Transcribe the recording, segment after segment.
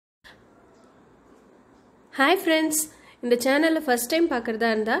Hi friends, இந்த சேனலை first time பார்க்கறதா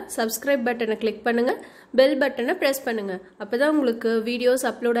இருந்தா subscribe பட்டனை click பண்ணுங்க, bell பட்டனை press பண்ணுங்க. அப்பதான் உங்களுக்கு வீடியோஸ்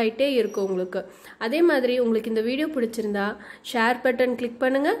அப்லோட் ஆயிட்டே இருக்கும் உங்களுக்கு. அதே மாதிரி உங்களுக்கு இந்த வீடியோ பிடிச்சிருந்தா share பட்டன் click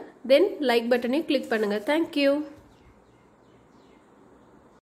பண்ணுங்க, then like பட்டனை click பண்ணுங்க. Thank you.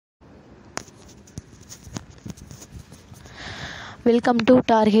 Welcome to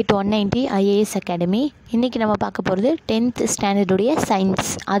target 190 IAS academy. இன்றைக்கி நம்ம பார்க்க போகிறது 10th ஸ்டாண்டர்டுடைய சயின்ஸ்.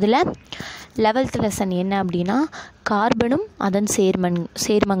 அதில் 11th லெசன் என்ன அப்படின்னா கார்பனும் அதன்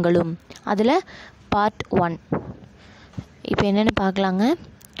சேர்மங்களும். அதில் பார்ட் 1. இப்போ என்னென்னு பார்க்கலாங்க.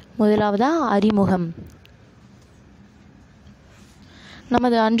 முதலாவதாக அறிமுகம்.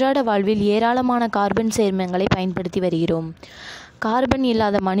 நமது அன்றாட வாழ்வில் ஏராளமான கார்பன் சேர்மங்களை பயன்படுத்தி வருகிறோம். கார்பன்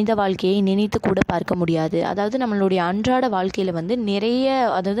இல்லாத மனித வாழ்க்கையை நினைத்து கூட பார்க்க முடியாது. அதாவது நம்மளுடைய அன்றாட வாழ்க்கையில்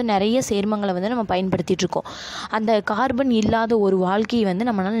நிறைய சேர்மங்களை நம்ம பயன்படுத்திகிட்டு இருக்கோம். அந்த கார்பன் இல்லாத ஒரு வாழ்க்கையை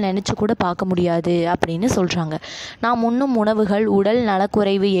நம்மளால் நினச்சி கூட பார்க்க முடியாது அப்படின்னு சொல்கிறாங்க. நாம் உண்ணும் உணவுகள், உடல்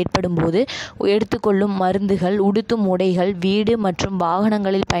நலக்குறைவு ஏற்படும் போது எடுத்துக்கொள்ளும் மருந்துகள், உடுத்தும் உடைகள், வீடு மற்றும்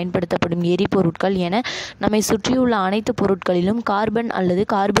வாகனங்களில் பயன்படுத்தப்படும் எரிபொருட்கள் என நம்மை சுற்றியுள்ள அனைத்து பொருட்களிலும் கார்பன் அல்லது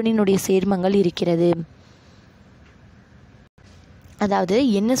கார்பனினுடைய சேர்மங்கள் இருக்கிறது. அதாவது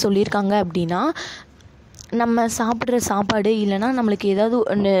என்ன சொல்லியிருக்காங்க அப்படின்னா, நம்ம சாப்பிட்ற சாப்பாடு இல்லைனா நம்மளுக்கு ஏதாவது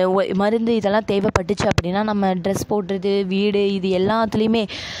மருந்து இதெல்லாம் தேவைப்பட்டுச்சு அப்படின்னா நம்ம ட்ரெஸ் போடுறது, வீடு, இது எல்லாத்துலேயுமே,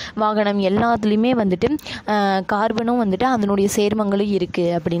 வாகனம் எல்லாத்துலேயுமே கார்பனும் அதனுடைய சேர்மங்களும்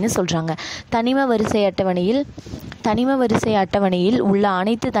இருக்குது அப்படின்னு சொல்கிறாங்க. தனிம வரிசை அட்டவணையில் உள்ள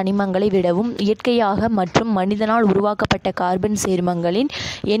அனைத்து தனிமங்களை விடவும் இயற்கையாக மற்றும் மனிதனால் உருவாக்கப்பட்ட கார்பன் சேர்மங்களின்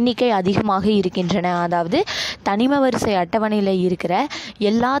எண்ணிக்கை அதிகமாக இருக்கின்றன. அதாவது தனிம வரிசை அட்டவணையில் இருக்கிற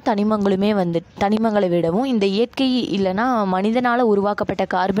எல்லா தனிமங்களை விடவும் இந்த இயற்கை இல்லைனா மனிதனால் உருவாக்கப்பட்ட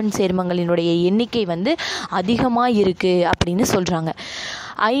கார்பன் சேர்மங்களினுடைய எண்ணிக்கை அதிகமாக இருக்குது அப்படின்னு சொல்கிறாங்க.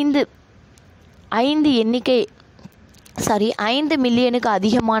 5 மில்லியனுக்கு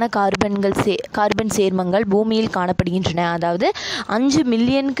அதிகமான கார்பன் சேர்மங்கள் பூமியில் காணப்படுகின்றன. அதாவது 5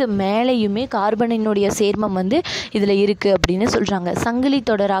 மில்லியனுக்கு மேலேயுமே கார்பனினுடைய சேர்மம் இதில் இருக்குது அப்படின்னு சொல்கிறாங்க. சங்கிலி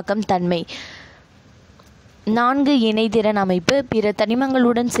தொடராக்கம் தன்மை. 4 இணைதிறன் அமைப்பு பிற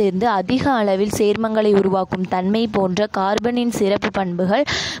தனிமங்களுடன் சேர்ந்து அதிக அளவில் சேர்மங்களை உருவாக்கும் தன்மை போன்ற கார்பனின் சிறப்பு பண்புகள்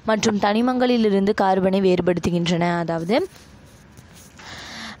மற்றும் தனிமங்களிலிருந்து கார்பனை வேறுபடுத்துகின்றன. அதாவது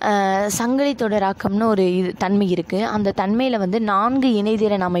சங்கிலி தொடராக்கம்னு ஒரு தன்மை இருக்குது. அந்த தன்மையில் 4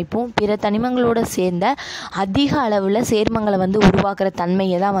 இணைதிறன் அமைப்பும் பிற தனிமங்களோடு சேர்ந்த அதிக அளவில் சேர்மங்களை உருவாக்குற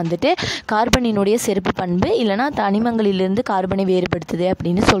தன்மையை தான் கார்பனினுடைய சிறப்பு பண்பு இல்லைனா தனிமங்களிலிருந்து கார்பனை வேறுபடுத்துது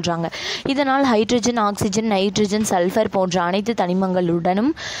அப்படின்னு சொல்கிறாங்க. இதனால் ஹைட்ரஜன், ஆக்சிஜன், நைட்ரஜன், சல்ஃபர் போன்ற அனைத்து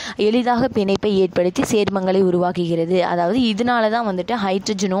தனிமங்களுடனும் எளிதாக பிணைப்பை ஏற்படுத்தி சேர்மங்களை உருவாக்குகிறது. அதாவது இதனால தான்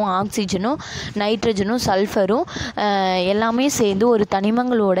ஹைட்ரஜனும், ஆக்சிஜனும், நைட்ரஜனும், சல்ஃபரும் எல்லாமே சேர்ந்து ஒரு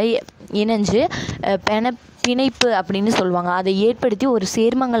தனிமங்களோட இணைஞ்சு பிணைப்பு அப்படின்னு சொல்லுவாங்க. அதை ஏற்படுத்தி ஒரு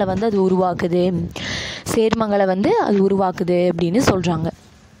சேர்மங்களை அது உருவாக்குது அப்படின்னு சொல்கிறாங்க.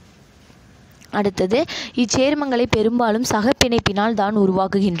 அடுத்தது, இச்சேர்மங்களை பெரும்பாலும் சகப்பிணைப்பினால் தான்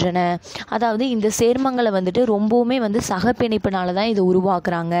உருவாக்குகின்றன. அதாவது இந்த சேர்மங்களை ரொம்பவுமே சகப்பிணைப்பினால தான் இதை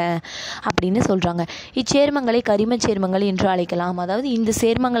உருவாக்குறாங்க அப்படின்னு சொல்கிறாங்க. இச்சேர்மங்களை கரிமச் சேர்மங்கள் என்று அழைக்கலாம். அதாவது இந்த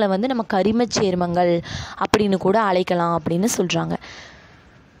சேர்மங்களை நம்ம கரிமச் சேர்மங்கள் அப்படின்னு கூட அழைக்கலாம் அப்படின்னு சொல்கிறாங்க.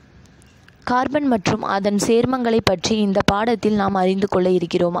 கார்பன் மற்றும் அதன் சேர்மங்களை பற்றி இந்த பாடத்தில் நாம் அறிந்து கொள்ள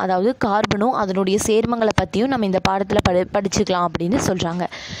இருக்கிறோம். அதாவது கார்பனும் அதனுடைய சேர்மங்களை பற்றியும் நம்ம இந்த பாடத்தில் படிச்சுக்கலாம் அப்படின்னு சொல்கிறாங்க.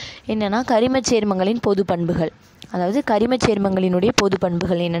 என்னென்னா கரிமச் சேர்மங்களின் பொது பண்புகள். அதாவது கரிமச் சேர்மங்களினுடைய பொது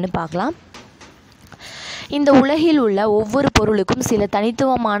பண்புகள் என்னென்னு பார்க்கலாம். இந்த உலகில் உள்ள ஒவ்வொரு பொருளுக்கும் சில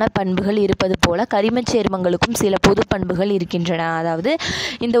தனித்துவமான பண்புகள் இருப்பது போல கரிமச் சேர்மங்களுக்கும் சில பொது பண்புகள் இருக்கின்றன. அதாவது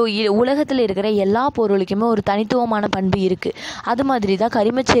இந்த உலகத்தில் இருக்கிற எல்லா பொருளுக்குமே ஒரு தனித்துவமான பண்பு இருக்குது. அது மாதிரி தான்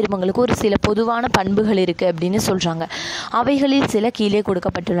கரிமச் சேர்மங்களுக்கு ஒரு சில பொதுவான பண்புகள் இருக்குது அப்படின்னு சொல்கிறாங்க. அவைகளில் சில கீழே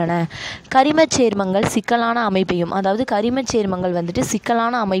கொடுக்கப்பட்டுள்ளன. கரிமச் சேர்மங்கள் சிக்கலான அமைப்பையும், அதாவது கரிமச் சேர்மங்கள்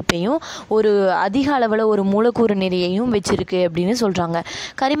சிக்கலான அமைப்பையும் ஒரு அதிக அளவில் ஒரு மூலக்கூறு நிறையையும் வச்சிருக்கு அப்படின்னு சொல்கிறாங்க.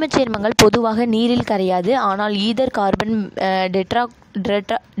 கரிமச் சேர்மங்கள் பொதுவாக நீரில் கரையாது. ஆனால் ஈதர் கார்பன்,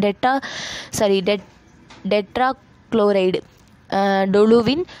 டெட்ராக்ளோரைடு,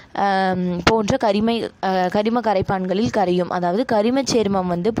 டொலுவின் போன்ற கரிம கரைப்பான்களில் கரையும். அதாவது கரிமச்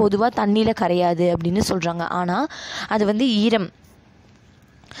சேர்மம் பொதுவாக தண்ணியில் கரையாது அப்படின்னு சொல்கிறாங்க. ஆனால் அது ஈரம்,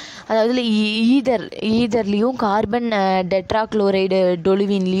 அதாவது ஈதர்லேயும் கார்பன் டெட்ராக்ளோரைடு,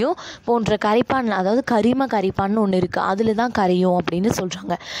 டொலுவின்லேயும் போன்ற கரைப்பான், அதாவது கரிம கரைப்பான்னு ஒன்று இருக்குது, அதில் தான் கரையும் அப்படின்னு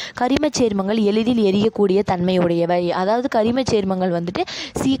சொல்கிறாங்க. கரிமச் சேர்மங்கள் எளிதில் எரியக்கூடிய தன்மையுடையவை. அதாவது கரிமச் சேர்மங்கள்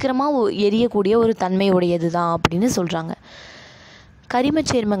சீக்கிரமாக எரியக்கூடிய ஒரு தன்மையுடையது தான் அப்படின்னு சொல்கிறாங்க. கரிமச்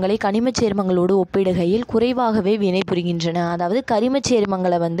சேர்மங்களை கனிமச் சேர்மங்களோடு ஒப்பிடுகையில் குறைவாகவே வினை புரிகின்றன. அதாவது கரிமச்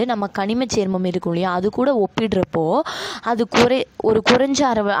சேர்மங்களை வந்து நம்ம கனிமச் சேர்மம் இருக்கும் இல்லையா, அது கூட ஒப்பிடுறப்போ அது ஒரு குறைஞ்ச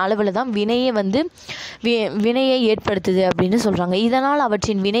அளவில் தான் வினையை ஏற்படுத்துது அப்படின்னு சொல்கிறாங்க. இதனால்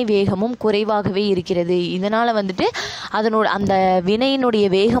அவற்றின் வினை வேகமும் குறைவாகவே இருக்கிறது. இதனால் வந்துட்டு அந்த வினையினுடைய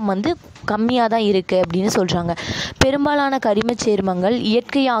வேகம் வந்து கம்மியாக தான் இருக்குது அப்படின்னு சொல்கிறாங்க. பெரும்பாலான கரிமச் சேர்மங்கள்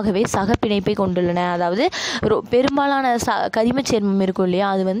இயற்கையாகவே சகப்பிணைப்பை கொண்டுள்ளன. அதாவது பெரும்பாலான கரிமச் சேர்மம் இருக்கும் இல்லையா,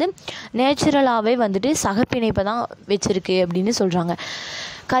 அது வந்து நேச்சுரலாகவே வந்துட்டு சகப்பிணைப்பை தான் வச்சுருக்கு அப்படின்னு சொல்கிறாங்க.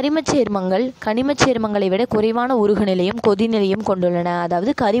 கரிமச் சேர்மங்களை விட குறைவான உருகுநிலையும் கொதிநிலையும் கொண்டுள்ளன.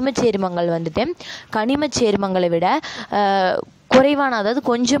 அதாவது கரிமச் சேர்மங்கள் வந்துட்டு கனிமச் சேர்மங்களை விட குறைவான, அதாவது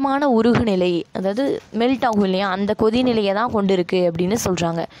கொஞ்சமான உருகுநிலை, அதாவது மெல்ட் ஆகும் இல்லையா, அந்த கொதிநிலையை தான் கொண்டு இருக்கு அப்படின்னு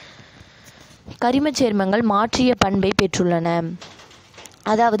சொல்கிறாங்க. கரிமச் சேர்மங்கள் மாற்றிய பண்பை பெற்றுள்ளன.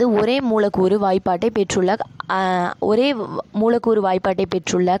 அதாவது ஒரே மூலக்கூறு வாய்ப்பாட்டை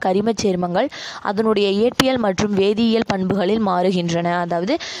பெற்றுள்ள கரிமச் சேர்மங்கள் அதனுடைய இயற்பியல் மற்றும் வேதியியல் பண்புகளில் மாறுகின்றன.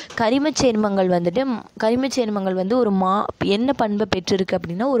 அதாவது கரிமச் சேர்மங்கள் வந்து ஒரு என்ன பண்பை பெற்றிருக்கு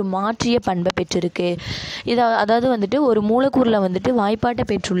அப்படின்னா ஒரு மாற்றிய பண்பை பெற்றிருக்கு. அதாவது வந்துட்டு ஒரு மூலக்கூறில் வந்துட்டு வாய்ப்பாட்டை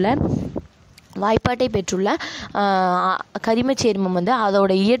பெற்றுள்ள கரிமச் சேர்மம் வந்து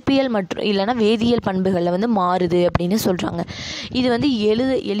அதோட இயற்பியல் மற்றும் இல்லைன்னா வேதியியல் பண்புகளில் வந்து மாறுது அப்படின்னு சொல்கிறாங்க. இது வந்து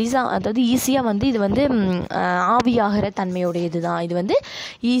அதாவது ஈஸியாக வந்து இது வந்து ஆவியாகிற தன்மையுடையது தான். இது வந்து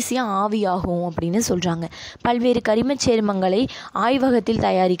ஈஸியாக ஆவியாகும் அப்படின்னு சொல்கிறாங்க. பல்வேறு கரிமச் சேர்மங்களை ஆய்வகத்தில்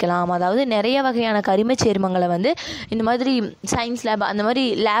தயாரிக்கலாம். அதாவது நிறைய வகையான கரிமச் சேர்மங்களை வந்து இந்த மாதிரி சயின்ஸ் லேப் அந்த மாதிரி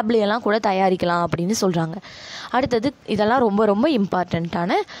லேப்லையெல்லாம் கூட தயாரிக்கலாம் அப்படின்னு சொல்கிறாங்க. அடுத்தது இதெல்லாம் ரொம்ப ரொம்ப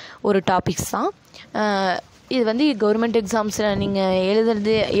இம்பார்ட்டண்ட்டான ஒரு டாபிக்ஸ் தான். இது வந்து கவர்மெண்ட் எக்ஸாம்ஸில் நீங்கள்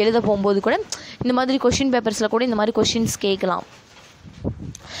எழுத போகும்போது கூட இந்த மாதிரி கொஷின் பேப்பர்ஸில் கூட இந்த மாதிரி கொஷின்ஸ் கேட்கலாம்.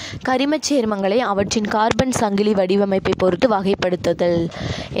 கரிமச் சேர்மங்களை அவற்றின் கார்பன் சங்கிலி வடிவமைப்பை பொறுத்து வகைப்படுத்துதல்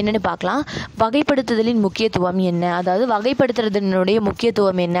என்னென்னு பார்க்கலாம். வகைப்படுத்துதலின் முக்கியத்துவம் என்ன, அதாவது வகைப்படுத்துறதனுடைய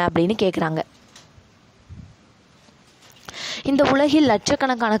முக்கியத்துவம் என்ன அப்படின்னு கேட்குறாங்க. இந்த உலகில்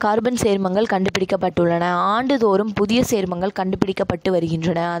லட்சக்கணக்கான கார்பன் சேர்மங்கள் கண்டுபிடிக்கப்பட்டுள்ளன. ஆண்டுதோறும் புதிய சேர்மங்கள் கண்டுபிடிக்கப்பட்டு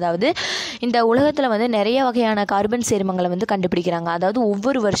வருகின்றன. அதாவது இந்த உலகத்தில் வந்து நிறைய வகையான கார்பன் சேர்மங்களை வந்து கண்டுபிடிக்கிறாங்க. அதாவது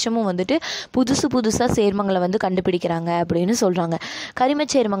ஒவ்வொரு வருஷமும் வந்துட்டு புதுசாக சேர்மங்களை வந்து கண்டுபிடிக்கிறாங்க அப்படின்னு சொல்கிறாங்க.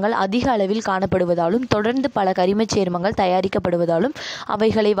 கரிமச் சேர்மங்கள் அதிக அளவில் காணப்படுவதாலும் தொடர்ந்து பல கரிமச் சேர்மங்கள் தயாரிக்கப்படுவதாலும்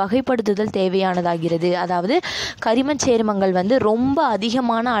அவைகளை வகைப்படுத்துதல் தேவையானதாகிறது. அதாவது கரிமச் சேர்மங்கள் வந்து ரொம்ப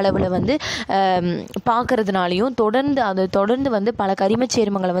அதிகமான அளவில் வந்து பார்க்கறதுனாலையும் தொடர்ந்து வந்து பல கரிமச்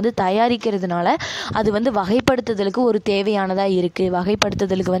சேர்மங்களை வந்து தயாரிக்கிறதுனால அது வந்து வகைப்படுத்துதலுக்கு ஒரு தேவையானதாக இருக்குது.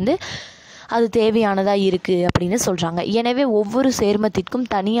 வகைப்படுத்துதலுக்கு வந்து அது தேவையானதாக இருக்குது அப்படின்னு சொல்கிறாங்க. எனவே ஒவ்வொரு சேர்மத்திற்கும்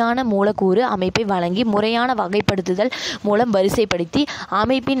தனியான மூலக்கூறு அமைப்பை வழங்கி முறையான வகைப்படுத்துதல் மூலம் வரிசைப்படுத்தி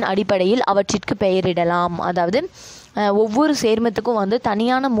அமைப்பின் அடிப்படையில் அவற்றிற்கு பெயரிடலாம். அதாவது ஒவ்வொரு சேர்மத்துக்கும் வந்து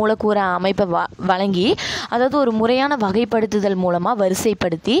தனியான மூலக்கூறு அமைப்பை வழங்கி அதாவது ஒரு முறையான வகைப்படுத்துதல் மூலமாக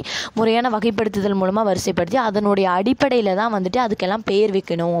வரிசைப்படுத்தி அதனுடைய அடிப்படையில் தான் வந்துட்டு அதுக்கெல்லாம் பெயர்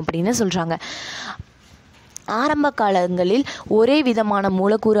வைக்கணும் அப்படின்னு சொல்கிறாங்க. ஆரம்ப காலங்களில் ஒரே விதமான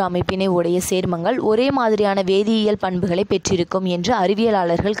மூலக்கூறு அமைப்பினை உடைய சேர்மங்கள் ஒரே மாதிரியான வேதியியல் பண்புகளை பெற்றிருக்கும் என்று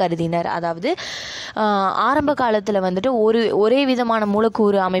அறிவியலாளர்கள் கருதினர். அதாவது ஆரம்ப காலத்தில் வந்துட்டு ஒரே விதமான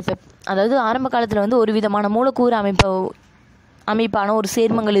மூலக்கூறு அமைப்பை, அதாவது ஆரம்ப காலத்தில் வந்து ஒரு விதமான மூலக்கூறு அமைப்பான ஒரு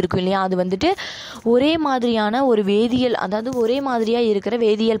சேர்மங்கள் இருக்கும் இல்லையா, அது வந்துட்டு ஒரே மாதிரியான ஒரு வேதியியல், அதாவது ஒரே மாதிரியாக இருக்கிற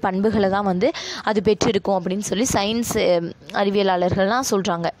வேதியியல் பண்புகளை தான் வந்து அது பெற்றிருக்கும் அப்படின்னு சொல்லி சயின்ஸ் அறிவியலாளர்கள்லாம்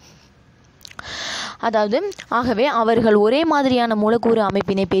சொல்கிறாங்க. அதாவது ஆகவே அவர்கள் ஒரே மாதிரியான மூலக்கூறு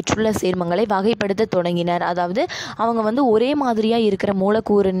அமைப்பினை பெற்றுள்ள சேர்மங்களை வகைப்படுத்த தொடங்கினர். அதாவது அவங்க வந்து ஒரே மாதிரியாக இருக்கிற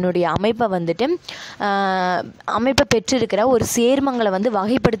மூலக்கூறினுடைய அமைப்பை பெற்றிருக்கிற ஒரு சேர்மங்களை வந்து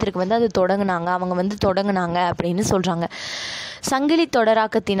வகைப்படுத்துறதுக்கு வந்து அது தொடங்கினாங்க அப்படின்னு சொல்கிறாங்க. சங்கிலி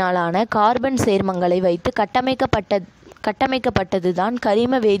தொடராக்கத்தினாலான கார்பன் சேர்மங்களை வைத்து கட்டமைக்கப்பட்டது தான்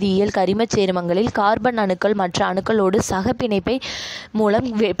கரிம வேதியியல். கரிமச் சேர்மங்களில் கார்பன் அணுக்கள் மற்ற அணுக்களோடு சக பிணைப்பை மூலம்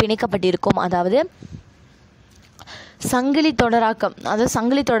பிணைக்கப்பட்டிருக்கும். அதாவது சங்கிலி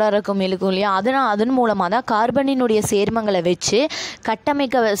தொடராக்கம் இருக்கும் இல்லையா, அதன் மூலமாக தான் கார்பனினுடைய சேர்மங்களை வச்சு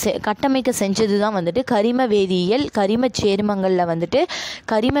கட்டமைக்க செஞ்சது தான் வந்துட்டு கரிம சேர்மங்களில் வந்துட்டு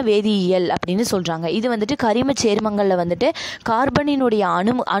கரிம வேதியியல் அப்படின்னு சொல்கிறாங்க. இது வந்துட்டு கரிம சேர்மங்களில் வந்துட்டு கார்பனினுடைய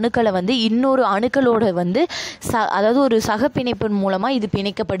அணுக்களை வந்து இன்னொரு அணுக்களோட வந்து அதாவது ஒரு சகப்பிணைப்பின் மூலமாக இது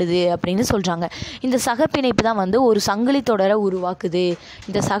பிணைக்கப்படுது அப்படின்னு சொல்கிறாங்க. இந்த சகப்பிணைப்பு தான் வந்து ஒரு சங்கிலி தொடரை உருவாக்குது.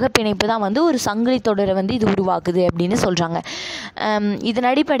 இது உருவாக்குது அப்படின்னு சொல்றாங்க. இதன்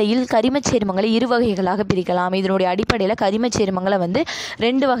அடிப்படையில் கரிமச் சேர்மங்களை இரு வகைகளாக பிரிக்கலாம். இதனுடைய அடிப்படையில் கரிமச் சேர்மங்களை வந்து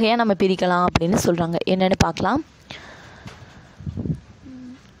 2 வகையாக நம்ம பிரிக்கலாம் அப்படின்னு சொல்றாங்க. என்னன்னு பார்க்கலாம்.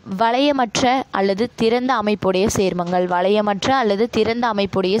 வளையமற்ற அல்லது திறந்த அமைப்புடைய சேர்மங்கள். வளையமற்ற அல்லது திறந்த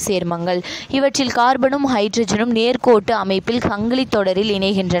அமைப்புடைய சேர்மங்கள். இவற்றில் கார்பனும் ஹைட்ரஜனும் நேர்கோட்டு அமைப்பில் சங்கிலி தொடரில்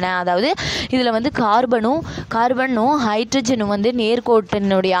இணைகின்றன. அதாவது இதில் வந்து கார்பனும் ஹைட்ரஜனும் வந்து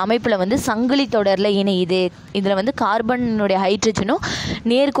நேர்கோட்டினுடைய அமைப்பில் வந்து சங்கிலி தொடரில் இணையுது. இதில் வந்து கார்பனுடைய ஹைட்ரஜனும்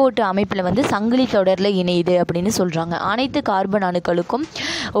நேர்கோட்டு அமைப்பில் வந்து சங்கிலி தொடரில் இணையுது அப்படின்னு சொல்கிறாங்க. அனைத்து கார்பன் அணுக்களும்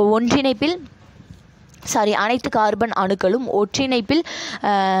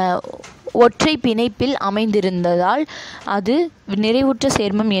ஒற்றை பிணைப்பில் அமைந்திருந்ததால் அது நிறைவுற்ற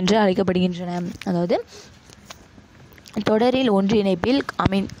சேர்மம் என்று அழைக்கப்படுகின்றன. அதாவது தொடரில் ஒன்றிணைப்பில்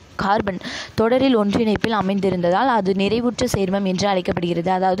அமைந்திருந்ததால் அது நிறைவுற்ற சேர்மம் என்று அழைக்கப்படுகிறது.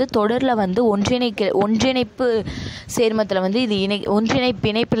 அதாவது தொடரில் வந்து ஒன்றிணைப்பு சேர்மத்தில் வந்து இது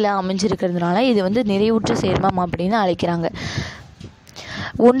பிணைப்பில் அமைஞ்சிருக்கிறதுனால இது வந்து நிறைவுற்ற சேர்மம் அப்படின்னு அழைக்கிறாங்க.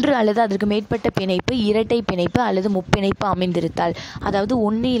 ஒன்று அல்லது அதற்கு மேற்பட்ட பிணைப்பு, இரட்டை பிணைப்பு அல்லது முப்பிணைப்பு அமைந்திருத்தால், அதாவது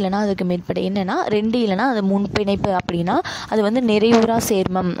ஒன்று இல்லைனா அதுக்கு மேற்பட்ட, என்னென்னா 2 இல்லைனா அது முன்பிணைப்பு அப்படின்னா அது வந்து நிறைவுறா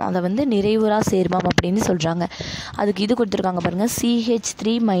சேர்மம். அதை வந்து நிறைவுறா சேர்மம் அப்படின்னு சொல்கிறாங்க. அதுக்கு இது கொடுத்துருக்காங்க பாருங்கள்,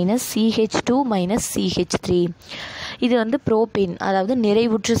 CH3 - CH2 - CH3. இது வந்து புரோபேன், அதாவது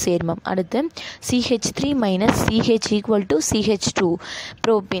நிறைவுற்ற சேர்மம். அடுத்து CH3 - CH = CH2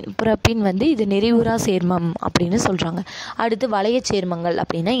 புரோபேன் வந்து இது நிறைவுறா சேர்மம் அப்படின்னு சொல்கிறாங்க. அடுத்து வளைய சேர்மங்கள்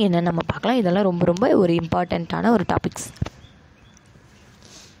அப்படின்னா என்ன நம்ம பார்க்கலாம். இதெல்லாம் ரொம்ப ரொம்ப ஒரு இம்பார்ட்டண்ட்டான ஒரு டாபிக்ஸ்.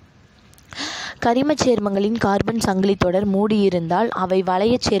 கரிமச் சேர்மங்களின் கார்பன் சங்கிலி தொடர் மூடியிருந்தால் அவை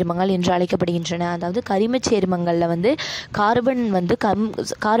வளைய சேர்மங்கள் என்று அழைக்கப்படுகின்றன. அதாவது கரிமச் சேர்மங்களில் வந்து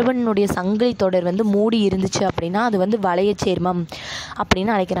கார்பனுடைய சங்கிலி தொடர் வந்து மூடி இருந்துச்சு அப்படின்னா அது வந்து வளைய சேர்மம்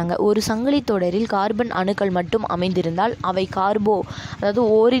அப்படின்னு அழைக்கிறாங்க. ஒரு சங்கிலி தொடரில் கார்பன் அணுக்கள் மட்டும் அமைந்திருந்தால் அவை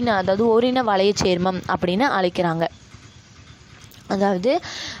ஓரின வளைய சேர்மம் அப்படின்னு அழைக்கிறாங்க. அதாவது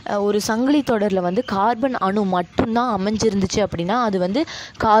ஒரு சங்கிலி தொடரில் வந்து கார்பன் அணு மட்டும்தான் அமைஞ்சிருந்துச்சு அப்படின்னா அது வந்து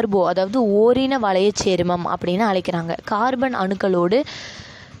அதாவது ஓரின வளைய சேர்மம் அப்படின்னு அழைக்கிறாங்க. கார்பன்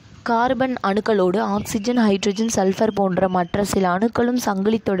அணுக்களோடு ஆக்சிஜன், ஹைட்ரஜன், சல்ஃபர் போன்ற மற்ற சில அணுக்களும்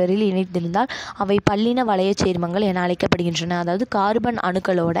சங்கிலி தொடரில் இணைந்திருந்தால் அவை பல்லின வளைய சேர்மங்கள் என அழைக்கப்படுகின்றன. அதாவது கார்பன்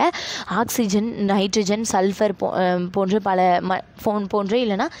அணுக்களோட ஆக்சிஜன், ஹைட்ரஜன், சல்ஃபர் போன்ற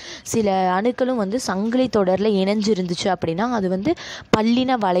இல்லைனா சில அணுக்களும் வந்து சங்கிலி தொடரில் இணைஞ்சிருந்துச்சு அப்படின்னா அது வந்து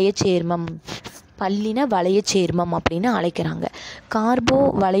பல்லின வளைய சேர்மம் அப்படின்னு அழைக்கிறாங்க. கார்போ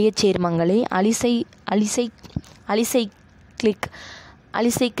வளைய சேர்மங்களை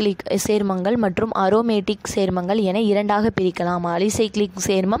அலிசைக்ளிக் சேர்மங்கள் மற்றும் அரோமேட்டிக் சேர்மங்கள் என இரண்டாக பிரிக்கலாம். அலிசைக்ளிக்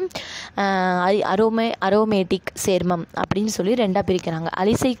சேர்மம், அரோமேட்டிக் சேர்மம் அப்படின்னு சொல்லி ரெண்டாக பிரிக்கிறாங்க.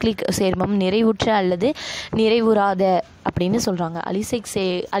 அலிசைக்ளிக் சேர்மம் நிறைவுற்ற அல்லது நிறைவுறாத அப்படின்னு சொல்கிறாங்க.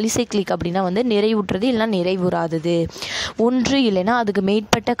 அலிசைக்ளிக் அப்படின்னா வந்து நிறைவுற்றது இல்லைனா நிறைவுறாதது. ஒன்று இல்லைனா அதுக்கு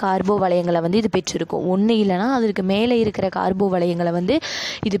மேற்பட்ட கார்போ வளையங்களை வந்து இது பெற்றிருக்கும். ஒன்று இல்லைனா அதுக்கு மேலே இருக்கிற கார்போ வளையங்களை வந்து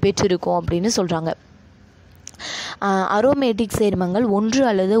இது பெற்றிருக்கும் அப்படின்னு சொல்கிறாங்க. அரோமேட்டிக் சேர்மங்கள் ஒன்று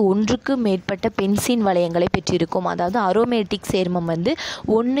அல்லது ஒன்றுக்கு மேற்பட்ட பென்சீன் வளையங்களை பெற்றிருக்கும். அதாவது அரோமேட்டிக் சேர்மம் வந்து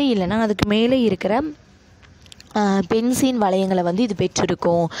ஒன்று இல்லைனா அதுக்கு மேலே இருக்கிற பென்சீன் வளையங்களை வந்து இது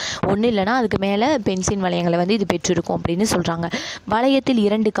பெற்றிருக்கும். ஒன்று இல்லைனா அதுக்கு மேலே பென்சீன் வளையங்களை வந்து இது பெற்றிருக்கும் அப்படின்னு சொல்கிறாங்க. வளையத்தில்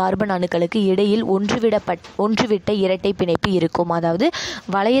 2 கார்பன் அணுக்களுக்கு இடையில் ஒன்றுவிட்ட இரட்டை பிணைப்பு இருக்கும். அதாவது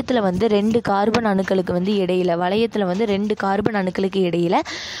வளையத்தில் வந்து 2 கார்பன் அணுக்களுக்கு வந்து இடையில்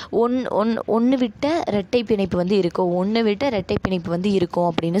ஒன்று விட்ட இரட்டை பிணைப்பு வந்து இருக்கும்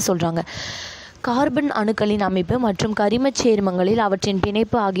அப்படின்னு சொல்கிறாங்க. கார்பன் அணுக்களின் அமைப்பு மற்றும் கரிமச் சேர்மங்களில் அவற்றின்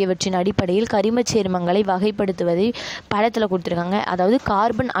பிணைப்பு ஆகியவற்றின் அடிப்படையில் கரிமச் சேர்மங்களை வகைப்படுத்துவதை படத்தில் கொடுத்துருக்காங்க. அதாவது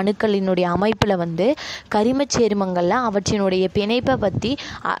கார்பன் அணுக்களினுடைய அமைப்பில் வந்து கரிமச் சேர்மங்களில் அவற்றினுடைய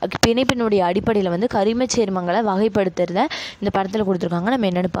பிணைப்பினுடைய அடிப்படையில் வந்து கரிமச் சேர்மங்களை வகைப்படுத்துறத இந்த படத்தில் கொடுத்துருக்காங்க. நம்ம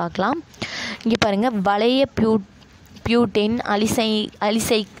என்னென்னு பார்க்கலாம். இங்கே பாருங்கள், வளைய பியூட்டேன்,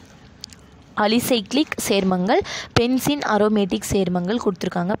 அலிசைக்ளிக் சேர்மங்கள், பென்சின், அரோமேட்டிக் சேர்மங்கள்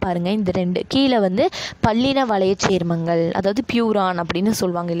கொடுத்துருக்காங்க. பாருங்கள், இந்த 2 கீழே வந்து பல்லின வளைய சேர்மங்கள், அதாவது பியூரான் அப்படின்னு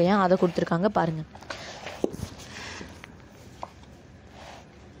சொல்லுவாங்க இல்லையா, அதை கொடுத்துருக்காங்க. பாருங்கள்,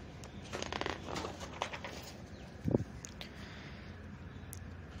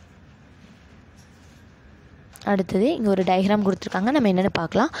 அடுத்தது இங்கே ஒரு டயக்ராம் கொடுத்துருக்காங்க. நம்ம என்னென்னு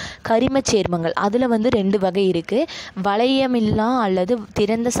பார்க்கலாம். கரிமச் சேர்மங்கள் அதில் வந்து 2 வகை இருக்குது. வளையமில்லா அல்லது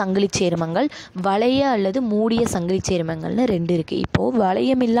திறந்த சங்கிலி சேர்மங்கள், வளைய அல்லது மூடிய சங்கிலி சேர்மங்கள்னு 2 இருக்குது. இப்போது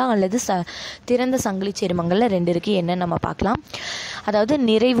வளையமில்லா அல்லது திறந்த சங்கிலி சேர்மங்களில் 2 இருக்குது. என்னன்னு நம்ம பார்க்கலாம். அதாவது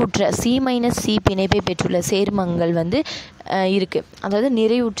நிறைவுற்ற C- பிணைப்பை பெற்றுள்ள சேர்மங்கள் வந்து இருக்குது. அதாவது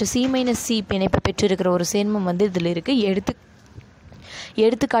நிறைவுற்ற C- பிணைப்பை பெற்றிருக்கிற ஒரு சேர்மம் வந்து இதில் இருக்குது.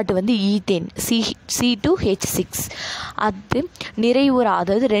 எடுத்துக்காட்டு வந்து ஈத்தேன், C2H6. அது நிறைவுறா,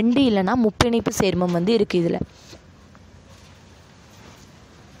 அதாவது 2 இல்லைனா முப்பிணைப்பு சேர்மம் வந்து இருக்குது. இதில்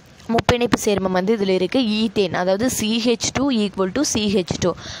முப்பிணைப்பு சேர்மம் வந்து இதில் இருக்குது. ஈத்தேன், அதாவது CH2 =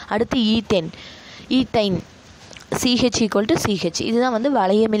 CH2. அடுத்து ஈத்தைன் CH = CH. இதுதான் வந்து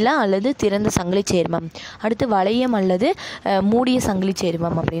வளையமில்லா அல்லது திறந்த சங்கிலி சேர்மம். அடுத்து வளையம் அல்லது மூடிய சங்கிலி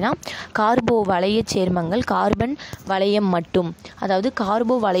சேர்மம் அப்படின்னா கார்போ வளைய சேர்மங்கள் கார்பன் வளையம் மட்டும். அதாவது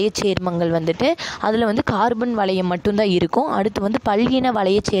கார்போ வளைய சேர்மங்கள் வந்துட்டு அதில் வந்து கார்பன் வளையம் மட்டும்தான் இருக்கும். அடுத்து வந்து பல்லின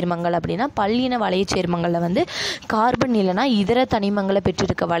வளைய சேர்மங்கள் அப்படின்னா பல்லின வளைய சேர்மங்களில் வந்து கார்பன் இல்லைனா இதர தனிமங்களை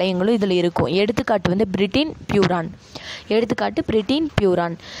பெற்றிருக்க வளையங்களும் இதில் இருக்கும். எடுத்துக்காட்டு வந்து பிரிட்டின்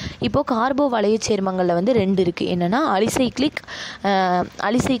பியூரான். இப்போது கார்போ வளைய சேர்மங்களில் வந்து 2 இருக்குது. என்னென்னா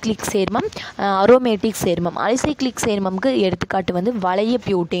அலிசைக்ளிக் சேர்மம், அரோமேட்டிக் சேர்மம். அலிசைக்ளிக் சேர்மம்க்கு எடுத்துக்காட்டு வந்து வளைய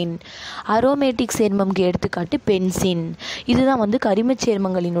பியூட்டேன். அரோமேட்டிக் சேர்மம்க்கு எடுத்துக்காட்டு பென்சின். இதுதான் வந்து கரிமச்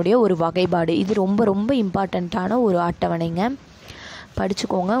சேர்மங்களினுடைய ஒரு வகைப்பாடு. இது ரொம்ப ரொம்ப இம்பார்ட்டண்ட்டான ஒரு அட்டவணைங்க,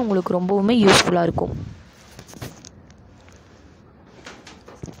 படிச்சுக்கோங்க, உங்களுக்கு ரொம்பவுமே யூஸ்ஃபுல்லாக இருக்கும்.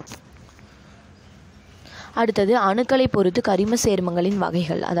 அடுத்தது அணுக்களை பொறுத்து கரிம சேர்மங்களின்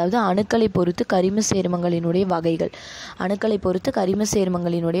வகைகள். அதாவது அணுக்களை பொறுத்து கரிம சேர்மங்களினுடைய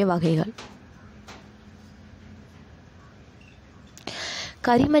வகைகள்.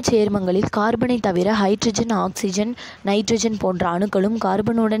 கரிம சேர்மங்களில் கார்பனை தவிர ஹைட்ரஜன், ஆக்சிஜன், நைட்ரஜன் போன்ற அணுக்களும்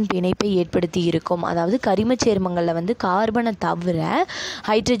கார்பனுடன் பிணைப்பை ஏற்படுத்தி இருக்கும். அதாவது கரிம சேர்மங்களில் வந்து கார்பனை தவிர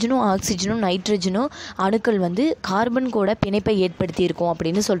ஹைட்ரஜனும், ஆக்சிஜனும், நைட்ரஜனும் அணுக்கள் வந்து கார்பன் கூட பிணைப்பை ஏற்படுத்தி இருக்கும்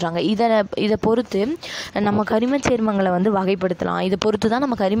அப்படின்னு சொல்கிறாங்க. இதை பொறுத்து நம்ம கரிம சேர்மங்களை வந்து வகைப்படுத்தலாம்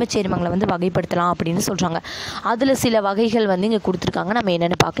அப்படின்னு சொல்கிறாங்க. அதில் சில வகைகள் வந்து இங்கே கொடுத்துருக்காங்க, நம்ம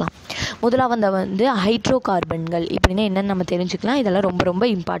என்னென்னு பார்க்கலாம். முதலாவது வந்து ஹைட்ரோ கார்பன்கள். இப்படின்னா என்னென்னு நம்ம தெரிஞ்சுக்கலாம். இதெல்லாம் ரொம்ப ரொம்ப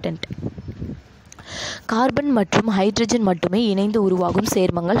இம்பார்ட்டண்ட். கார்பன் மற்றும் ஹைட்ரஜன் மட்டுமே இணைந்து உருவாகும்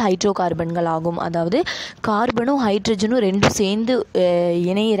சேர்மங்கள் ஹைட்ரோ கார்பன்கள் ஆகும். அதாவது கார்பனும் ஹைட்ரஜனும் ரெண்டும் சேர்ந்து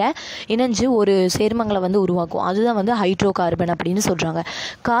இணைஞ்சு ஒரு சேர்மங்களை வந்து உருவாக்கும். அதுதான் வந்து ஹைட்ரோ கார்பன் அப்படின்னு சொல்கிறாங்க.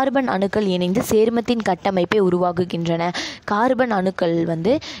 கார்பன் அணுக்கள் இணைந்து சேர்மத்தின் கட்டமைப்பை உருவாக்குகின்றன. கார்பன் அணுக்கள்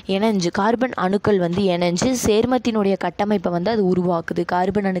வந்து இணைஞ்சு சேர்மத்தினுடைய கட்டமைப்பை வந்து அது உருவாக்குது.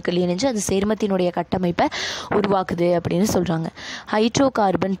 கார்பன் அணுக்கள் இணைஞ்சு அது சேர்மத்தினுடைய கட்டமைப்பை உருவாக்குது அப்படின்னு சொல்கிறாங்க. ஹைட்ரோ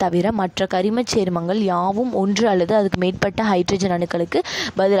கார்பன் தவிர மற்ற கரிமச் சேர்மங்கள் யாவும் ஒன்று அல்லது அதுக்கு மேற்பட்ட ஹைட்ரஜன் அணுக்களுக்கு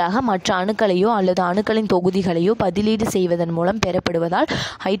பதிலாக மற்ற அணுக்களையோ அல்லது அணுக்களின் தொகுதிகளையோ பதிலீடு செய்வதன் மூலம் பெறப்படுவதால்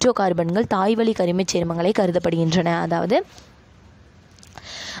ஹைட்ரோ கார்பன்கள் தாய்வழி கரிமச் சேர்மங்களை கருதப்படுகின்றன. அதாவது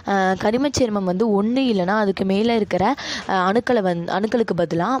கரிமச் சேர்மம் வந்து ஒன்று இல்லைனா அதுக்கு மேலே இருக்கிற அணுக்களுக்கு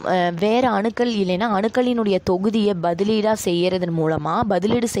பதிலாக வேறு அணுக்கள் இல்லைன்னா அணுக்களினுடைய தொகுதியை பதிலீடு செய்கிறதுக்கு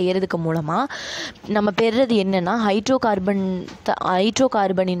மூலமாக நம்ம பெறுறது என்னென்னா ஹைட்ரோ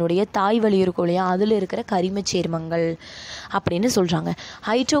கார்பனினுடைய தாய்வழி இருக்கும் இல்லையா, அதில் இருக்கிற கரிமச் சேர்மங்கள் அப்படின்னு சொல்கிறாங்க.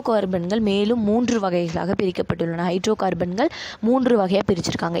 ஹைட்ரோ கார்பன்கள் மேலும் 3 வகைகளாக பிரிக்கப்பட்டுள்ளன. ஹைட்ரோ கார்பன்கள் 3 வகையாக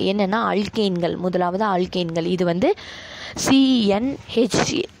பிரிச்சிருக்காங்க. என்னென்னா அல்கேன்கள். முதலாவது அல்கேன்கள். இது வந்து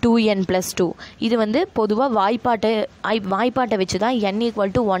CnH2n+2. இது வந்து பொதுவாக வாய்ப்பாட்டை வச்சு தான் n =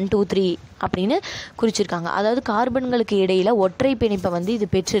 1 2 3 அப்படின்னு குறிச்சிருக்காங்க. அதாவது கார்பன்களுக்கு இடையில் ஒற்றை பிணைப்பை வந்து இது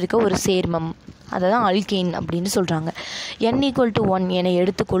பெற்றிருக்க ஒரு சேர்மம், அதுதான் அல்கேன் அப்படின்னு சொல்கிறாங்க. n = 1 என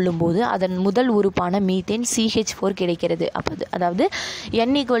எடுத்துக்கொள்ளும் போது அதன் முதல் உறுப்பான மீத்தேன் CH4 கிடைக்கிறது. அதாவது n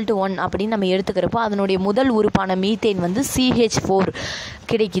 = 1 அப்படின்னு நம்ம எடுத்துக்கிறப்போ அதனுடைய முதல் உறுப்பான மீத்தேன் வந்து CH4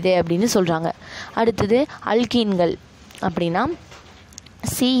 கிடைக்குது அப்படின்னு சொல்கிறாங்க. அடுத்தது அல்கீன்கள் அப்படின்னா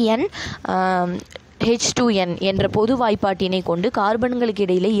CnH2n என்ற பொது வாய்ப்பாட்டினை கொண்டு கார்பன்களுக்கு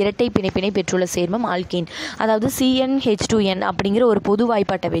இடையிலே இரட்டை பிணைப்பினை பெற்றுள்ள சேர்மம் ஆல்கீன். அதாவது CnH2n அப்படிங்கிற ஒரு பொது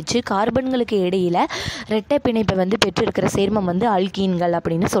வாய்ப்பாட்டை வச்சு கார்பன்களுக்கு இடையில் இரட்டை பிணைப்பை வந்து பெற்றிருக்கிற சேர்மம் வந்து ஆல்கீன்கள்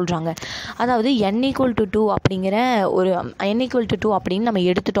அப்படின்னு சொல்கிறாங்க. அதாவது n = 2 அப்படிங்கிற ஒரு n = 2 அப்படின்னு நம்ம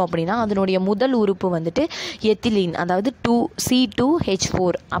எடுத்துட்டோம் அப்படின்னா அதனுடைய முதல் உறுப்பு வந்துட்டு எத்திலீன், அதாவது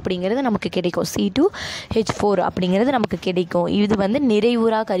C2H4 அப்படிங்கிறது நமக்கு கிடைக்கும். C2H4 அப்படிங்கிறது நமக்கு கிடைக்கும். இது வந்து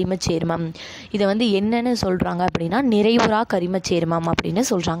நிறைவுறா கரிமச் சேர்மம். இதை வந்து என்னன்னு சொல்கிறாங்க அப்படின்னா நிறைவுறா கரிமச் சேர்மம் அப்படின்னு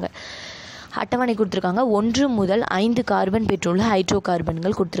சொல்கிறாங்க. அட்டவணை கொடுத்துருக்காங்க. 1 முதல் 5 கார்பன் பெற்றுள்ள ஹைட்ரோ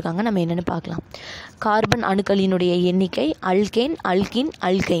கார்பன்கள் கொடுத்துருக்காங்க. நம்ம என்னென்னு பார்க்கலாம். கார்பன் அணுக்களினுடைய எண்ணிக்கை alkane, alkene,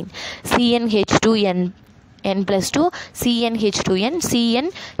 alkyne. CnH2n+2, CnH2n,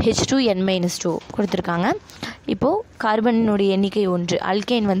 CnH2n-2 கொடுத்துருக்காங்க. இப்போது கார்பனினுடைய எண்ணிக்கை 1.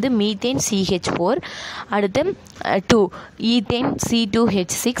 அல்கேன் வந்து மீத்தேன் CH4, அடுத்து 2 ethane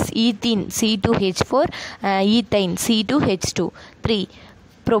C2H6, ethene C2H4, ethyne C2H2, 3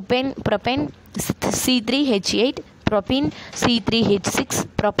 propane C3H8, propene C3H6,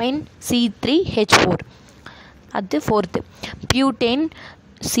 propane C3H4. அடுத்து 4th butane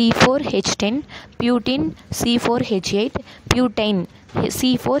C4H10, butene C4H8, butane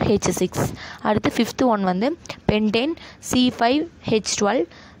C4H6. அடுத்து 5th ஒன் வந்து pentane C5H12,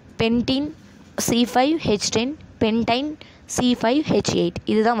 pentene C5H10, pentyne C5H8.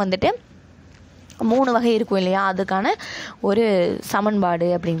 இதுதான் வந்துட்டு 3 வகை இருக்கும் இல்லையா, அதுக்கான ஒரு சமன்பாடு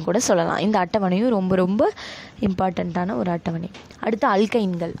அப்படின்னு கூட சொல்லலாம். இந்த அட்டவணையும் ரொம்ப ரொம்ப இம்பார்ட்டண்ட்டான ஒரு அட்டவணை. அடுத்து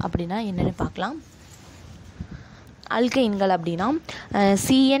அல்கைன்கள் அப்படின்னா என்னென்னு பார்க்கலாம். அல்கைன்கள் அப்படின்னா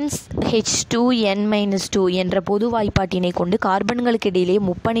CnH2n-2 என்ற பொது வாய்ப்பாட்டினை கொண்டு கார்பன்களுக்கு இடையிலே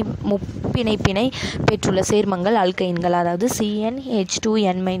முப்பிணைப்பினை பெற்றுள்ள சேர்மங்கள் அல்கைன்கள். அதாவது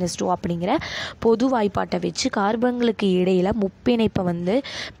CnH2n-2 அப்படிங்கிற பொது வாய்ப்பாட்டை வச்சு கார்பன்களுக்கு இடையில் முப்பிணைப்பை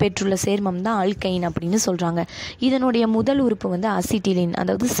பெற்றுள்ள சேர்மம் தான் அல்கைன் அப்படின்னு சொல்கிறாங்க. இதனுடைய முதல் உறுப்பு அசிட்டிலின்,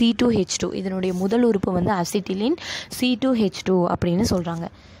 அதாவது C2H2. இதனுடைய முதல் உறுப்பு அசிட்டிலின் C2H2 அப்படின்னு சொல்கிறாங்க.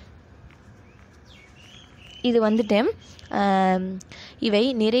 இது இவை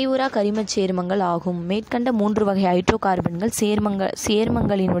நிறைவுறா கரிமச் சேர்மங்கள் ஆகும். மேற்கண்ட 3 வகை ஹைட்ரோ கார்பன்கள்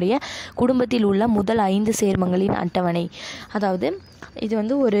சேர்மங்களினுடைய குடும்பத்தில் உள்ள முதல் 5 சேர்மங்களின் அட்டவணை. அதாவது இது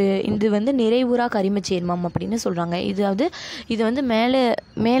நிறைவுறா கரிமச் சேர்மம் அப்படின்னு சொல்கிறாங்க. இது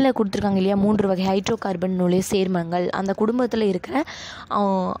மேலே கொடுத்துருக்காங்க இல்லையா, 3 வகை ஹைட்ரோ கார்பனுடைய சேர்மங்கள், அந்த குடும்பத்தில் இருக்கிற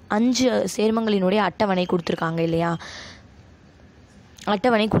 5 சேர்மங்களினுடைய அட்டவணை கொடுத்துருக்காங்க.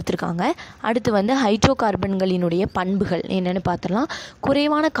 அடுத்து ஹைட்ரோ கார்பன்களினுடைய பண்புகள் என்னென்னு பார்த்துடலாம்.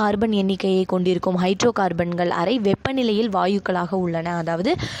 குறைவான கார்பன் எண்ணிக்கையை கொண்டிருக்கும் ஹைட்ரோ கார்பன்கள் அரை வெப்பநிலையில் வாயுக்களாக உள்ளன.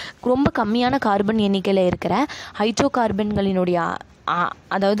 அதாவது ரொம்ப கம்மியான கார்பன் எண்ணிக்கையில் இருக்கிற ஹைட்ரோ கார்பன்களினுடைய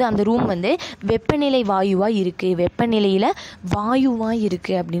அதாவது அந்த ரூம் வெப்பநிலை வெப்பநிலையில் வாயுவாக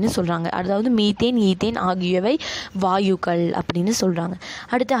இருக்குது அப்படின்னு சொல்கிறாங்க. அதாவது மீத்தேன், ஈத்தேன் ஆகியவை வாயுக்கள் அப்படின்னு சொல்கிறாங்க.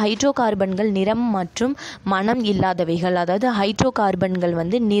 அடுத்து ஹைட்ரோ கார்பன்கள் நிறம் மற்றும் மனம் இல்லாதவைகள். அதாவது ஹைட்ரோ கார்பன்கள்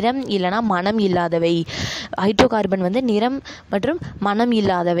நிறம் இல்லைனா மனம் இல்லாதவை. ஹைட்ரோ கார்பன் நிறம் மற்றும் மனம்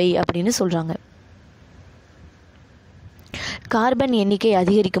இல்லாதவை அப்படின்னு சொல்கிறாங்க. கார்பன் எண்ணிக்கை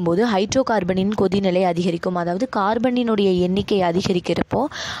அதிகரிக்கும் போது ஹைட்ரோ கார்பனின் கொதிநிலை அதிகரிக்கும். அதாவது கார்பனினுடைய எண்ணிக்கை அதிகரிக்கிறப்போ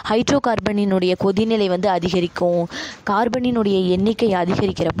ஹைட்ரோ கார்பனினுடைய கொதிநிலை அதிகரிக்கும். கார்பனினுடைய எண்ணிக்கை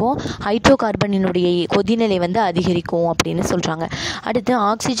அதிகரிக்கிறப்போ ஹைட்ரோ கார்பனினுடைய கொதிநிலை அதிகரிக்கும் அப்படின்னு சொல்கிறாங்க. அடுத்து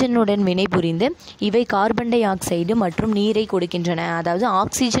ஆக்சிஜனுடன் வினை புரிந்து இவை கார்பன் டை ஆக்சைடு மற்றும் நீரை கொடுக்கின்றன. அதாவது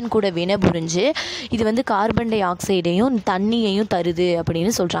ஆக்சிஜன் கூட வினை புரிஞ்சு இது கார்பன் டை ஆக்சைடையும் தண்ணியையும் தருது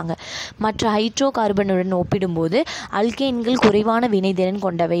அப்படின்னு சொல்கிறாங்க. மற்ற ஹைட்ரோ கார்பனுடன் ஒப்பிடும்போது அல்கைன்கள் குறைவான வினைத்திறன்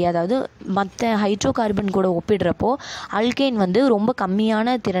கொண்டவை. அதாவது மற்ற ஹைட்ரோ கார்பன் கூட ஒப்பிடுறப்போ அல்கைன் ரொம்ப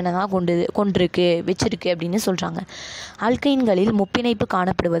கம்மியான திறனை தான் வச்சிருக்கு அப்படின்னு சொல்கிறாங்க. அல்கைன்களில் முப்பிணைப்பு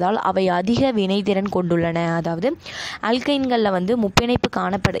காணப்படுவதால் அவை அதிக வினைத்திறன் கொண்டுள்ளன. அதாவது அல்கைன்களில் முப்பிணைப்பு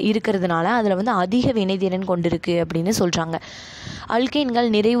இருக்கிறதுனால அதில் அதிக வினைத்திறன் கொண்டிருக்கு அப்படின்னு சொல்கிறாங்க. அல்கைன்கள்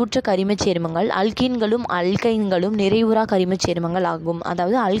நிறைவுற்ற கரிமச் சேர்மங்கள். அல்கைன்களும் நிறைவுறா கரிமச் சேர்மங்கள் ஆகும்.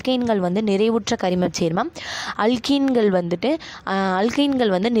 அதாவது அல்கைன்கள் நிறைவுற்ற கரிமச் சேர்மம்,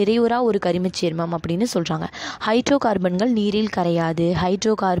 அல்கைன்கள் நிறைவுறா ஒரு கரிமச் சேர்மம் அப்படின்னு சொல்கிறாங்க. ஹைட்ரோ கார்பன்கள் நீரில் கரையாது,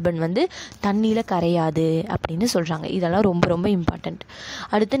 ஹைட்ரோ கார்பன் தண்ணியில் கரையாது அப்படின்னு சொல்கிறாங்க. இதெல்லாம் ரொம்ப ரொம்ப இம்பார்ட்டண்ட்.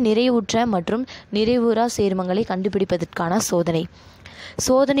 அடுத்து நிறைவுற்ற மற்றும் நிறைவுறா சேர்மங்களை கண்டுபிடிப்பதற்கான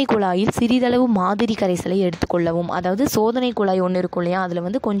சோதனை குழாயில் சிறிதளவு மாதிரி கரைசலை எடுத்துக்கொள்ளவும். அதாவது சோதனை குழாய் ஒன்று இருக்கும் இல்லையா,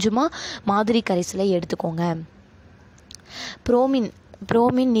 அதில் கொஞ்சமாக மாதிரி கரைசலை எடுத்துக்கோங்க.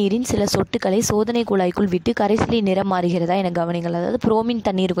 புரோமின் நீரின் சில சொட்டுக்களை சோதனை குழாய்க்குள் விட்டு கரைசலின் நிறம் மாறுகிறதா என கவனிங்கள். அதாவது புரோமின்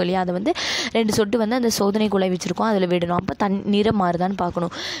தண்ணீர் இருக்கும் இல்லையா, அதை 2 சொட்டு அந்த சோதனை குழாய் வச்சுருக்கோம், அதில் விடணும். அப்போ நிறம் மாறுதான்னு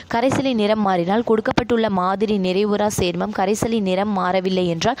பார்க்கணும். கரைசலின் நிறம் மாறினால் கொடுக்கப்பட்டுள்ள மாதிரி நிறைவுறா சேர்மம், கரைசலின் நிறம் மாறவில்லை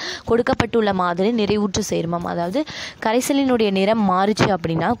என்றால் கொடுக்கப்பட்டுள்ள மாதிரி நிறைவுற்ற சேர்மம். அதாவது கரைசலினுடைய நிறம் மாறுச்சு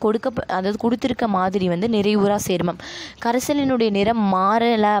அப்படின்னா கொடுத்திருக்க மாதிரி நிறைவுறா சேர்மம். கரைசலினுடைய நிறம்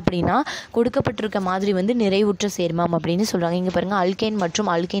மாறலை அப்படின்னா கொடுக்கப்பட்டிருக்க மாதிரி நிறைவுற்ற சேர்மம் அப்படின்னு சொல்கிறாங்க. இங்கே பாருங்கள், அல்கைன் மற்றும்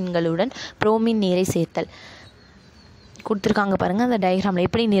அல்கைன்களுடன் புரோமின் நீரை சேர்த்தல் கொடுத்துருக்காங்க பாருங்கள். அந்த டயக்ராமில்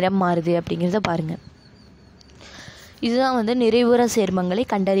எப்படி நிறம் மாறுது அப்படிங்கிறத பாருங்கள். இதுதான் நிறைவுறா சேர்மங்களை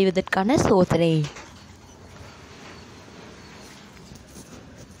கண்டறிவதற்கான சோதனை.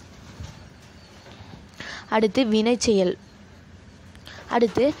 அடுத்து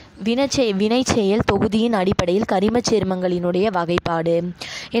வினைச்செயல் தொகுதியின் அடிப்படையில் கரிமச் சேர்மங்களினுடைய வகைப்பாடு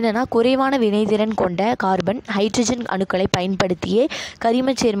என்னென்னா, குறைவான வினைத்திறன் கொண்ட கார்பன் ஹைட்ரஜன் அணுக்களை பயன்படுத்தியே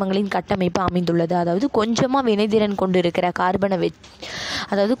கரிமச் சேர்மங்களின் கட்டமைப்பு அமைந்துள்ளது. அதாவது கொஞ்சமாக வினைத்திறன் கொண்டு இருக்கிற கார்பனை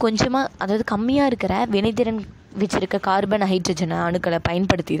கம்மியாக இருக்கிற வினைத்திறன் வச்சிருக்க கார்பன் ஹைட்ரஜன் அணுக்களை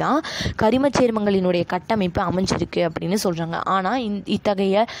பயன்படுத்தி தான் கரிமச் சேர்மங்களினுடைய கட்டமைப்பு அமைஞ்சிருக்கு அப்படின்னு சொல்கிறாங்க. ஆனால்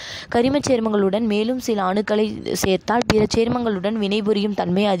இத்தகைய கரிமச் சேர்மங்களுடன் மேலும் சில அணுக்களை சேர்த்தால் பிற சேர்மங்களுடன் வினைபுரியும்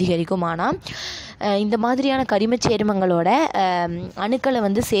தன்மை அதிகரிக்கும். ஆனால் இந்த மாதிரியான கரிமச் சேர்மங்களோட அணுக்களை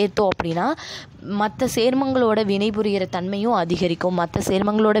சேர்த்தோம் அப்படின்னா மற்ற சேர்மங்களோட வினைபுரிகிற தன்மையும் அதிகரிக்கும்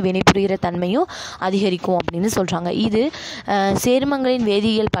அப்படின்னு சொல்கிறாங்க. இது சேர்மங்களின்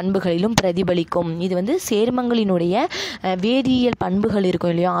வேதியியல் பண்புகளிலும் பிரதிபலிக்கும். இது சேர்மங்களின் சேர்மங்களினுடைய வேதியியல் பண்புகள்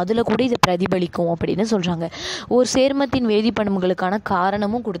இருக்கும் இல்லையா, அதில் கூட இது பிரதிபலிக்கும் அப்படின்னு சொல்கிறாங்க. ஒரு சேர்மத்தின் வேதி பண்புகளுக்கான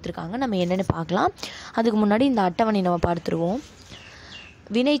காரணமும் கொடுத்துருக்காங்க. நம்ம என்னென்னு பார்க்கலாம். அதுக்கு முன்னாடி இந்த அட்டவணை நம்ம பார்த்துருவோம்.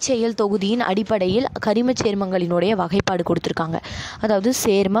 வினைச்செயல் தொகுதியின் அடிப்படையில் கரிம சேர்மங்களினுடைய வகைப்பாடு கொடுத்துருக்காங்க. அதாவது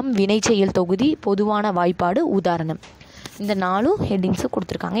சேர்மம், வினைச்செயல் தொகுதி, பொதுவான வாய்ப்பாடு, உதாரணம், இந்த 4 ஹெட்டிங்ஸு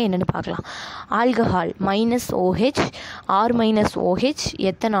கொடுத்துருக்காங்க. என்னென்னு பார்க்கலாம். Alcohol -OH, R-OH,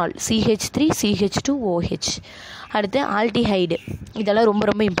 ethanol CH3 CH2OH. அடுத்து ஆல்டிஹைடு, இதெல்லாம் ரொம்ப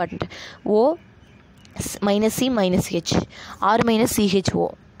ரொம்ப important. O -C -H, R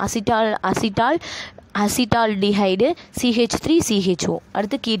acetaldehyde CH3 CHO.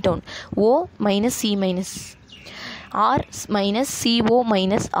 அடுத்து ketone O -C R CO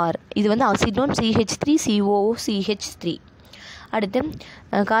R, இது வந்து அசிட்டோன் CH3 COOCH3. அடுத்து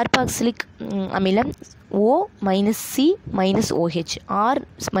கார்பாக்சிலிக் அமிலம் O -C OH, R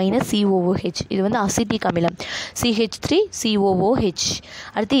COOH, இது வந்து அசிட்டிக் அமிலம் CH3 COOH.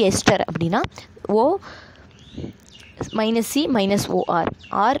 அடுத்து எஸ்டர் அப்படின்னா O -C OR,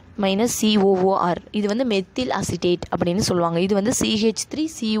 R COOR, இது வந்து மெத்தில் அசிட்டேட் அப்படின்னு சொல்லுவாங்க. இது வந்து CH3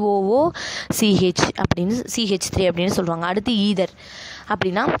 COOCH அப்படின்னு CH3 அப்படின்னு சொல்லுவாங்க. அடுத்து ஈதர்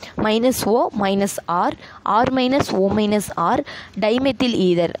அப்படின்னா -O -R, R -O R, dimethyl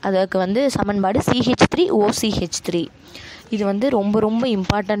ether, அதுக்கு வந்து சமன்பாடு CH3OCH3. இது வந்து ரொம்ப ரொம்ப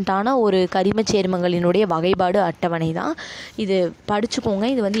இம்பார்ட்டண்ட்டான ஒரு கரிம சேர்மங்களினுடைய வகைப்பாடு அட்டவணை தான். இது படிச்சுக்கோங்க.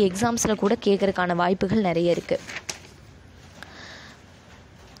 இது வந்து எக்ஸாம்ஸில் கூட கேட்கறதுக்கான வாய்ப்புகள் நிறைய இருக்குது.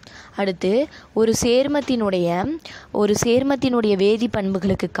 அடுத்து ஒரு சேர்மத்தினுடைய வேதி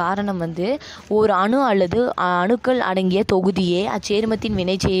பண்புகளுக்கு காரணம் வந்து ஒரு அணு அல்லது அணுக்கள் அடங்கிய தொகுதியே அச்சேர்மத்தின்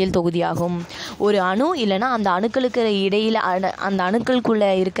வினைச்செயல் தொகுதியாகும். ஒரு அணு இல்லைன்னா அந்த அணுக்களுக்கு இடையில் அந்த அணுக்களுக்குள்ளே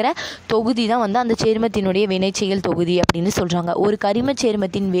இருக்கிற தொகுதி தான் வந்து அந்த சேர்மத்தினுடைய வினைச்செயல் தொகுதி அப்படின்னு சொல்கிறாங்க. ஒரு கரிம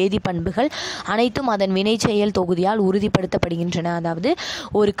சேர்மத்தின் வேதி பண்புகள் அனைத்தும் அதன் வினைச்செயல் தொகுதியால் உறுதிப்படுத்தப்படுகின்றன. அதாவது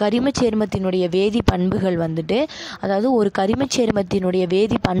ஒரு கரிம சேர்மத்தினுடைய வேதி பண்புகள் வந்துட்டு, அதாவது ஒரு கரிம சேர்மத்தினுடைய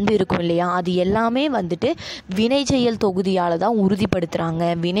வேதி பண்பு இருக்கும் இல்லையா, அது எல்லாமே வந்துட்டு வினைச்செயல் தொகுதியால் தான் உறுதிப்படுத்துகிறாங்க.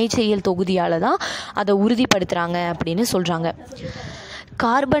 வினைச்செயல் தொகுதியால் தான் அதை உறுதிப்படுத்துகிறாங்க அப்படின்னு சொல்கிறாங்க.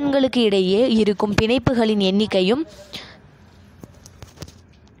 கார்பன்களுக்கு இடையே இருக்கும் பிணைப்புகளின் எண்ணிக்கையும்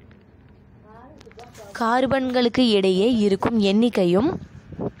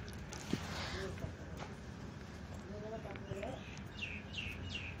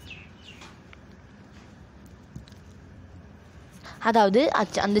அதாவது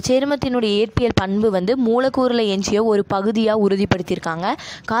அந்த சேர்மத்தினுடைய இயற்பியல் பண்பு வந்து மூலக்கூறில் எஞ்சிய ஒரு பகுதியாக உறுதிப்படுத்தியிருக்காங்க.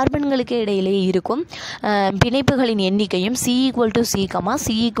 கார்பன்களுக்கு இடையிலே இருக்கும் பிணைப்புகளின் எண்ணிக்கையும் C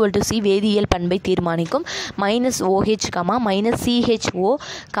 = C வேதியியல் பண்பை தீர்மானிக்கும். -OH, -CHO,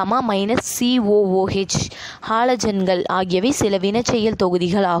 -COOH ஹாலஜன்கள் ஆகியவை சில வினைச்செயல்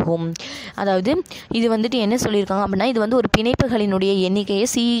தொகுதிகள் ஆகும். அதாவது இது வந்துட்டு என்ன சொல்லியிருக்காங்க அப்படின்னா, இது வந்து ஒரு பிணைப்புகளினுடைய எண்ணிக்கையை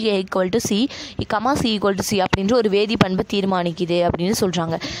C = C அப்படின்ற ஒரு வேதி பண்பு தீர்மானிக்குது அப்படின்னு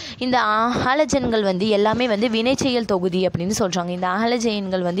சொல்கிறாங்க. இந்த ஹாலஜன்கள் வந்து எல்லாமே வந்து வினைச்செயல் தொகுதி அப்படின்னு சொல்கிறாங்க. இந்த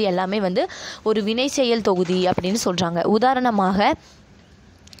ஹாலஜன்கள் வந்து எல்லாமே வந்து ஒரு வினைச்செயல் தொகுதி அப்படின்னு சொல்கிறாங்க. உதாரணமாக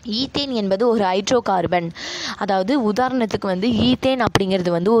ஈத்தேன் என்பது ஒரு ஹைட்ரோ கார்பன். அதாவது உதாரணத்துக்கு வந்து ஈத்தேன்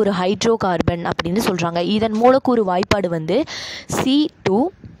அப்படிங்கிறது வந்து ஒரு ஹைட்ரோ கார்பன் அப்படின்னு சொல்கிறாங்க. இதன் மூலக்கூறு வாய்ப்பாடு வந்து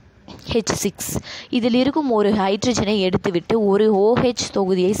C2H6. இதில் இருக்கும் ஒரு ஹைட்ரஜனை எடுத்துவிட்டு ஒரு OH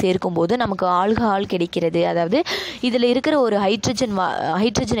தொகுதியை சேர்க்கும்போது நமக்கு ஆல்கஹால் கிடைக்கிறது. அதாவது இதில் இருக்கிற ஒரு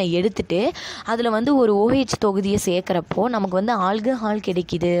ஹைட்ரஜனை எடுத்துட்டு அதில் வந்து ஒரு OH தொகுதியை சேர்க்குறப்போ நமக்கு வந்து ஆல்கஹால்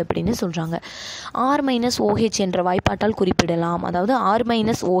கிடைக்கிது அப்படின்னு சொல்கிறாங்க. R-OH என்ற வாய்ப்பாட்டால் குறிப்பிடலாம். அதாவது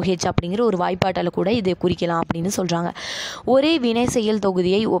R-OH அப்படிங்கிற ஒரு வாய்ப்பாட்டால் கூட இதை குறிக்கலாம் அப்படின்னு சொல்கிறாங்க. ஒரே வினை செயல்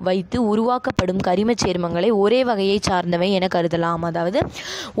தொகுதியை வைத்து உருவாக்கப்படும் கரிம சேர்மங்களை ஒரே வகையை சார்ந்தவை என கருதலாம். அதாவது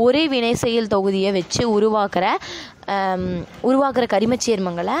ஒரே வினை செயல் தொகுதியை வச்சு உருவாக்குற கரிம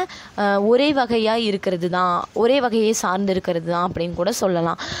சேர்மங்களை ஒரே வகையாக இருக்கிறது தான், ஒரே வகையை சார்ந்து இருக்கிறது தான் அப்படின்னு கூட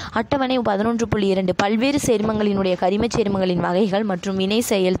சொல்லலாம். அட்டவணை 11.2 பல்வேறு சேர்மங்களினுடைய கரிம சேர்மங்களின் வகைகள் மற்றும் வினை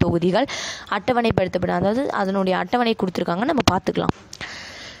செயல் தொகுதிகள் அட்டவணைப்படுத்தப்படும். அதாவது அதனுடைய அட்டவணை கொடுத்துருக்காங்க, நம்ம பார்த்துக்கலாம்.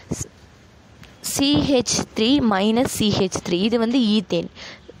 CH3 CH3 இது வந்து ஈத்தேன்.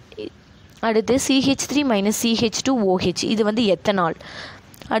 அடுத்து CH3 CH2OH இது வந்து எத்தனால்.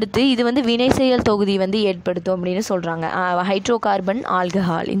 அடுத்து இது வந்து வினைச்செயல் தொகுதி வந்து ஏற்படுத்தும் அப்படின்னு சொல்கிறாங்க. ஹைட்ரோ கார்பன்,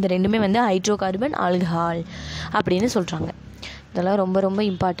 ஆல்கஹால், இந்த ரெண்டுமே வந்து ஹைட்ரோ கார்பன், ஆல்கஹால் அப்படின்னு சொல்கிறாங்க. இதெல்லாம் ரொம்ப ரொம்ப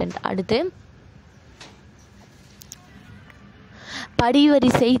இம்பார்ட்டண்ட். அடுத்து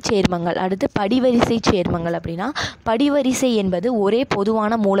படிவரிசை சேர்மங்கள் அப்படின்னா, படிவரிசை என்பது ஒரே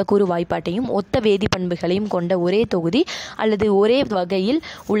பொதுவான மூலக்கூறு வாய்ப்பாட்டையும் ஒத்த வேதி பண்புகளையும் கொண்ட ஒரே தொகுதி அல்லது ஒரே வகையில்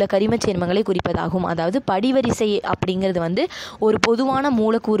உள்ள கரிம சேர்மங்களை குறிப்பதாகும். அதாவது படிவரிசை அப்படிங்கிறது வந்து ஒரு பொதுவான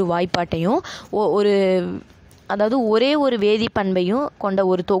மூலக்கூறு வாய்ப்பாட்டையும் அதாவது ஒரே ஒரு வேதிப்பண்பையும் கொண்ட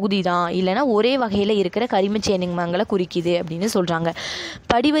ஒரு தொகுதி தான், இல்லைனா ஒரே வகையில் இருக்கிற கரிம சேர்மங்களை குறிக்குது அப்படின்னு சொல்கிறாங்க.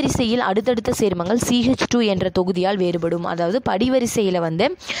 படிவரிசையில் அடுத்தடுத்த சேர்மங்கள் CH2 என்ற தொகுதியால் வேறுபடும். அதாவது படிவரிசையில் வந்து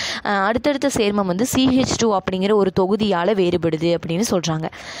அடுத்தடுத்த சேர்மம் வந்து CH2 அப்படிங்கிற ஒரு தொகுதியால் வேறுபடுது அப்படின்னு சொல்கிறாங்க.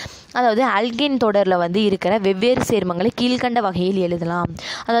 அதாவது ஆல்கேன் தொடரில் வந்து இருக்கிற வெவ்வேறு சேர்மங்களை கீழ்கண்ட வகையில் எழுதலாம்.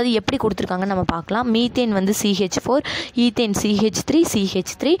 அதாவது எப்படி கொடுத்துருக்காங்கன்னு நம்ம பார்க்கலாம். மீத்தேன் வந்து CH4, ethane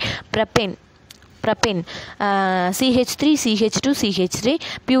CH3, ப்ரப்பேன் CH3, CH2,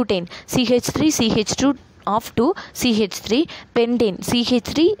 butane CH3 CH2 pentane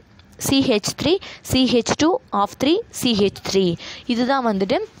CH3 இதுதான்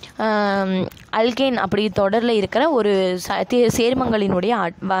வந்துட்டு அல்கேன் அப்படி தொடரில் இருக்கிற ஒரு சேர்மங்களினுடைய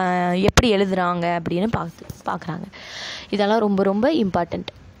எப்படி எழுதுகிறாங்க அப்படின்னு பார்க்குறாங்க. இதெல்லாம் ரொம்ப ரொம்ப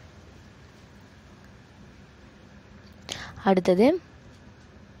இம்பார்ட்டண்ட். அடுத்தது